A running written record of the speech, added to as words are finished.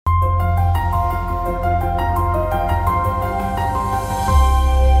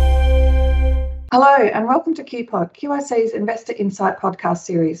Hello and welcome to QPod, QIC's Investor Insight podcast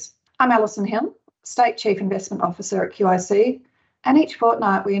series. I'm Alison Hill, State Chief Investment Officer at QIC, and each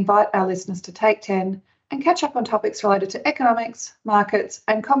fortnight we invite our listeners to take 10 and catch up on topics related to economics, markets,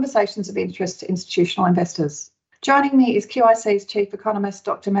 and conversations of interest to institutional investors. Joining me is QIC's Chief Economist,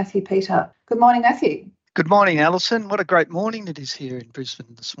 Dr. Matthew Peter. Good morning, Matthew. Good morning, Alison. What a great morning it is here in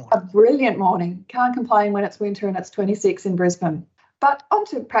Brisbane this morning. A brilliant morning. Can't complain when it's winter and it's 26 in Brisbane. But on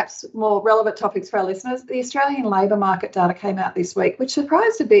to perhaps more relevant topics for our listeners. The Australian labour market data came out this week, which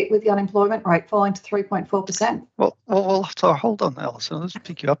surprised a bit with the unemployment rate falling to 3.4%. Well, so hold on, Alison. Let's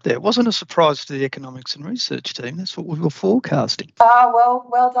pick you up there. It wasn't a surprise to the economics and research team. That's what we were forecasting.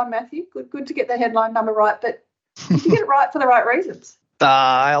 Well done, Matthew. Good to get the headline number right, but did you get it right for the right reasons?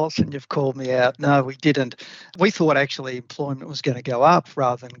 Alison, you've called me out. No, we didn't. We thought actually employment was going to go up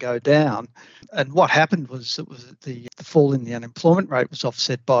rather than go down. And what happened was the fall in the unemployment rate was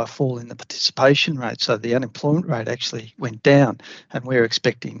offset by a fall in the participation rate. So the unemployment rate actually went down, and we're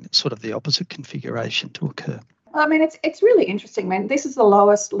expecting sort of the opposite configuration to occur. I mean, it's really interesting, man. This is the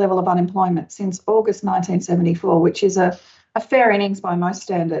lowest level of unemployment since August 1974, which is a fair innings by most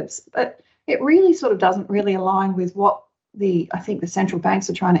standards. But it really sort of doesn't really align with what I think the central banks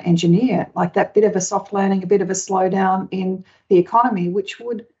are trying to engineer, like that bit of a soft landing, a bit of a slowdown in the economy, which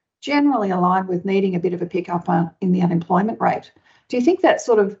would generally align with needing a bit of a pickup in the unemployment rate. Do you think that's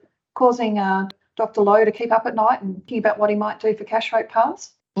sort of causing Dr. Lowe to keep up at night and thinking about what he might do for cash rate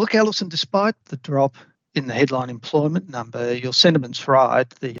paths? Look, Alison, despite the drop in the headline employment number, your sentiment's right.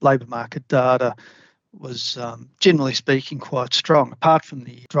 The labour market data was, generally speaking, quite strong. Apart from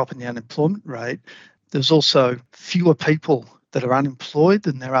the drop in the unemployment rate, there's also fewer people that are unemployed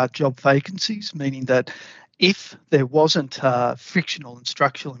than there are job vacancies, meaning that if there wasn't frictional and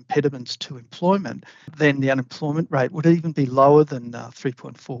structural impediments to employment, then the unemployment rate would even be lower than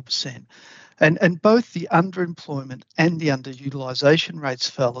 3.4%. And both the underemployment and the underutilisation rates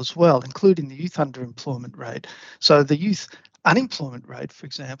fell as well, including the youth underemployment rate. So the youth unemployment rate, for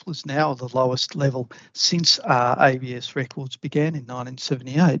example, is now the lowest level since ABS records began in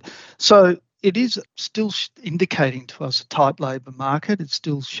 1978. So it is still indicating to us a tight labour market. It's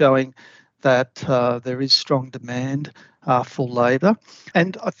still showing that there is strong demand for labour.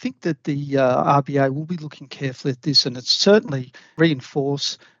 And I think that the RBA will be looking carefully at this, and it's certainly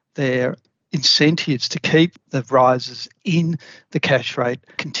reinforce their incentives to keep the rises in the cash rate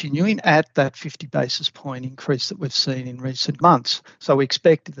continuing at that 50 basis point increase that we've seen in recent months. So we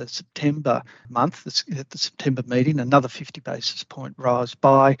expect the September month, at the September meeting, another 50 basis point rise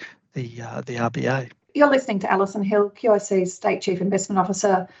by the RBA. You're listening to Alison Hill, QIC's State Chief Investment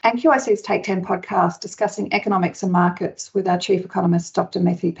Officer, and QIC's Take 10 podcast discussing economics and markets with our Chief Economist, Dr.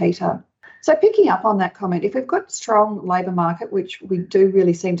 Matthew Peter. So picking up on that comment, if we've got a strong labour market, which we do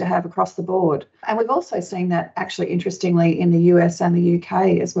really seem to have across the board, and we've also seen that actually interestingly in the US and the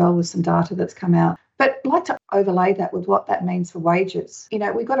UK as well with some data that's come out, but I'd like to overlay that with what that means for wages. You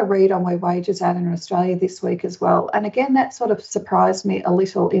know, we got a read on where wages are in Australia this week as well. And again, that sort of surprised me a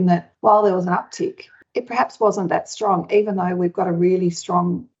little in that while there was an uptick, it perhaps wasn't that strong, even though we've got a really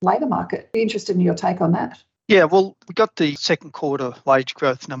strong labour market. Be interested in your take on that. Yeah, well, we got the second quarter wage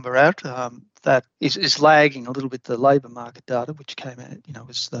growth number out. That is lagging a little bit the labour market data, which came out,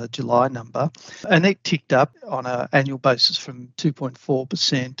 was the July number. And it ticked up on an annual basis from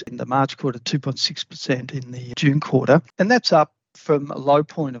 2.4% in the March quarter, 2.6% in the June quarter. And that's up from a low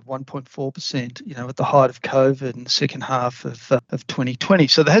point of 1.4%, at the height of COVID in the second half of 2020.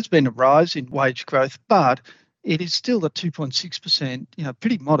 So there has been a rise in wage growth, but it is still at 2.6%,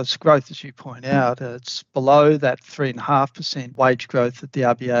 pretty modest growth, as you point out. It's below that 3.5% wage growth that the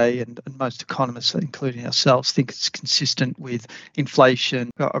RBA and most economists, including ourselves, think it's consistent with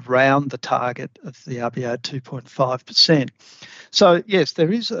inflation around the target of the RBA at 2.5%. So, yes,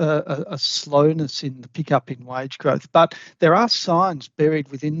 there is a slowness in the pickup in wage growth, but there are signs buried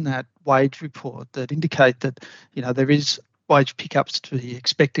within that wage report that indicate that, there is wage pickups to be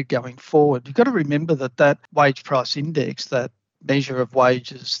expected going forward. You've got to remember that wage price index, that measure of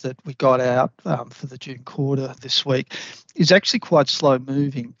wages that we got out for the June quarter this week, is actually quite slow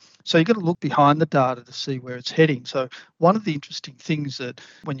moving. So you've got to look behind the data to see where it's heading. So one of the interesting things that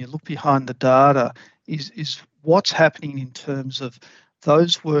when you look behind the data is what's happening in terms of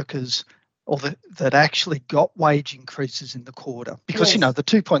those workers that actually got wage increases in the quarter. Because, Yes. The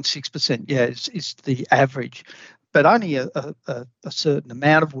 2.6%, is the average. But only a certain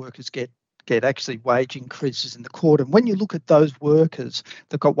amount of workers get get actually wage increases in the quarter. And when you look at those workers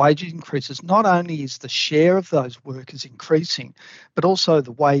that got wage increases, not only is the share of those workers increasing, but also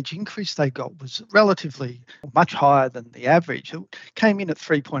the wage increase they got was relatively much higher than the average. It came in at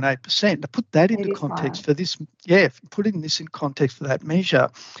 3.8%. To put that into context for this, putting this in context for that measure,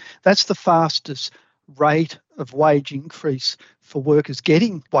 that's the fastest rate of wage increase for workers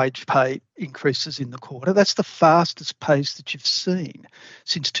getting wage pay increases in the quarter. That's the fastest pace that you've seen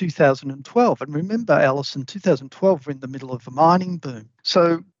since 2012. And remember, Alison, 2012, we're in the middle of a mining boom.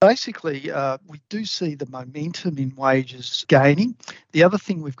 So basically, we do see the momentum in wages gaining. The other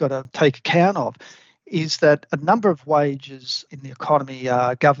thing we've got to take account of is that a number of wages in the economy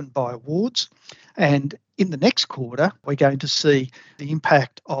are governed by awards. And in the next quarter, we're going to see the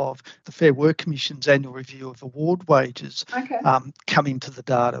impact of the Fair Work Commission's annual review of award wages come into the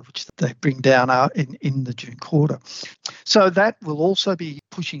data, which they bring down in the June quarter. So that will also be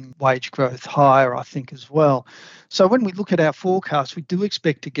pushing wage growth higher, I think, as well. So when we look at our forecast, we do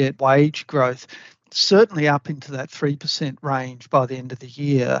expect to get wage growth certainly up into that 3% range by the end of the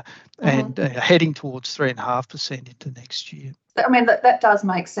year and heading towards 3.5% into next year. I mean, that does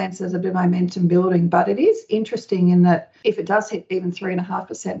make sense as a bit of momentum building, but it is interesting in that if it does hit even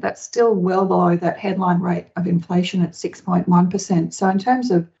 3.5%, that's still well below that headline rate of inflation at 6.1%. So in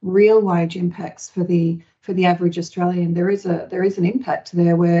terms of real wage impacts for the average Australian, there is an impact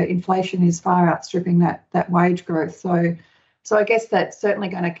there where inflation is far outstripping that wage growth. So I guess that's certainly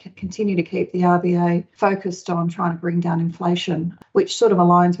going to continue to keep the RBA focused on trying to bring down inflation, which sort of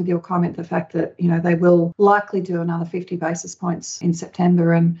aligns with your comment, the fact that, they will likely do another 50 basis points in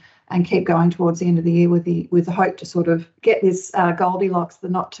September and keep going towards the end of the year with the hope to sort of get this Goldilocks, the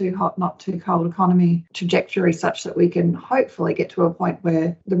not too hot, not too cold economy trajectory such that we can hopefully get to a point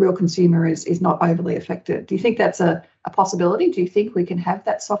where the real consumer is not overly affected. Do you think that's a possibility? Do you think we can have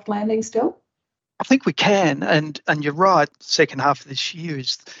that soft landing still? I think we can, and you're right. Second half of this year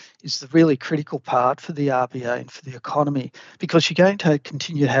is the really critical part for the RBA and for the economy, because you're going to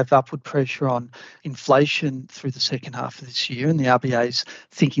continue to have upward pressure on inflation through the second half of this year, and the RBA's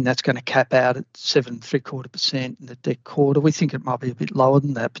thinking that's going to cap out at 7.75% in the debt quarter. We think it might be a bit lower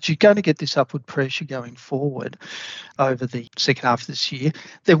than that, but you're going to get this upward pressure going forward over the second half of this year.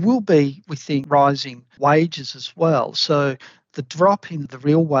 There will be, we think, rising wages as well. So the drop in the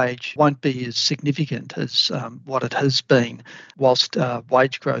real wage won't be as significant as what it has been, whilst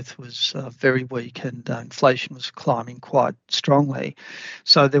wage growth was very weak and inflation was climbing quite strongly.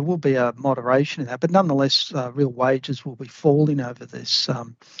 So there will be a moderation in that, but nonetheless, real wages will be falling over this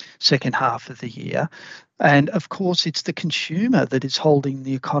second half of the year. And of course, it's the consumer that is holding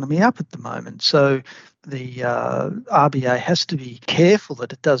the economy up at the moment. So the RBA has to be careful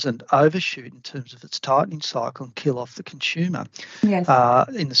that it doesn't overshoot in terms of its tightening cycle and kill off the consumer in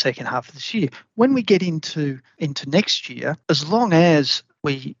the second half of this year. When we get into next year, as long as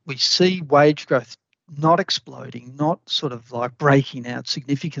we see wage growth not exploding, not sort of like breaking out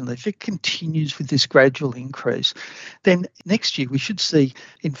significantly, if it continues with this gradual increase, then next year we should see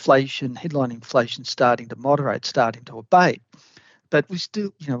inflation, headline inflation, starting to moderate, starting to abate. But we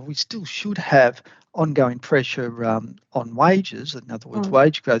still should have ongoing pressure on wages. In other words,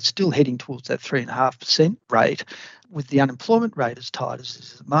 wage growth still heading towards that 3.5% rate, with the unemployment rate as tight as it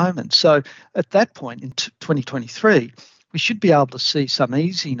is at the moment. So at that point in 2023, we should be able to see some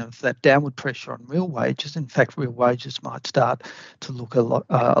easing of that downward pressure on real wages. In fact, real wages might start to look a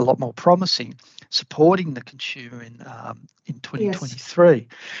lot more promising, supporting the consumer in 2023. Yes.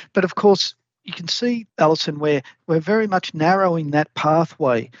 But of course, you can see, Alison, where we're very much narrowing that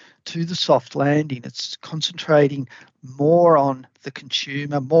pathway to the soft landing. It's concentrating more on the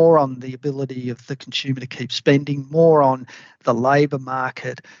consumer, more on the ability of the consumer to keep spending, more on the labour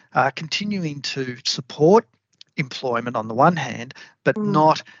market, continuing to support employment on the one hand, but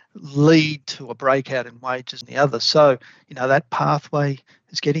not lead to a breakout in wages on the other. So, that pathway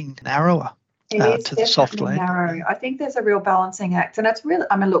is getting narrower. It is to the soft landing. Narrow. I think there's a real balancing act, and it's really.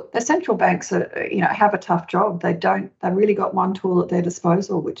 I mean, look, the central banks have a tough job. They really got one tool at their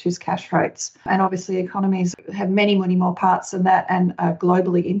disposal, which is cash rates. And obviously, economies have many more parts than that, and are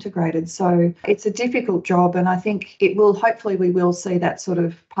globally integrated. So it's a difficult job, and I think hopefully we will see that sort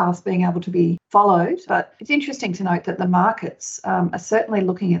of path being able to be followed. But it's interesting to note that the markets are certainly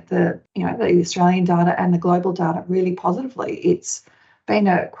looking at the Australian data and the global data really positively. It's been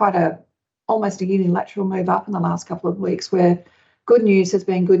almost a unilateral move up in the last couple of weeks, where good news has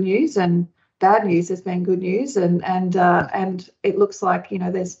been good news and bad news has been good news, and it looks like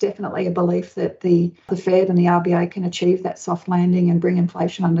there's definitely a belief that the Fed and the RBA can achieve that soft landing and bring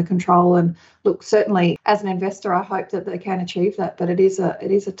inflation under control. And look, certainly as an investor, I hope that they can achieve that, but it is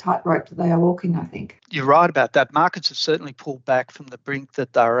a tightrope that they are walking, I think. You're right about that. Markets have certainly pulled back from the brink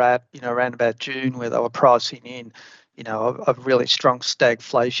that they were at, around about June, where they were pricing in, a really strong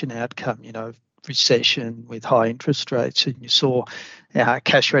stagflation outcome, recession with high interest rates, and you saw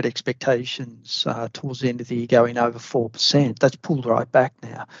cash rate expectations towards the end of the year going over 4%. That's pulled right back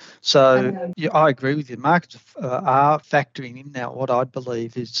now. So I agree with you. Markets are factoring in now what I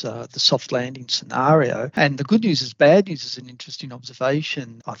believe is the soft landing scenario. And the good news is bad news is an interesting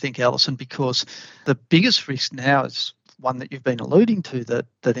observation, I think, Alison, because the biggest risk now is one that you've been alluding to,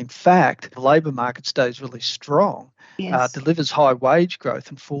 that in fact the labour market stays really strong. Yes. Delivers high wage growth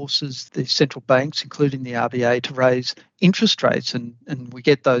and forces the central banks, including the RBA, to raise interest rates, and we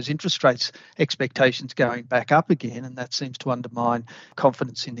get those interest rates expectations going back up again, and that seems to undermine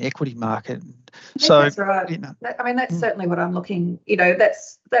confidence in the equity market. So that's right. That's certainly what I'm looking.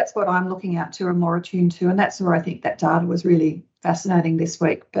 That's what I'm looking out to and more attuned to, and that's where I think that data was really fascinating this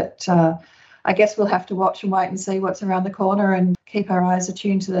week. But I guess we'll have to watch and wait and see what's around the corner and keep our eyes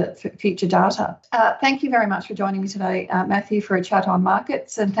attuned to the future data. Thank you very much for joining me today, Matthew, for a chat on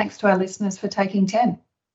markets, and thanks to our listeners for taking 10.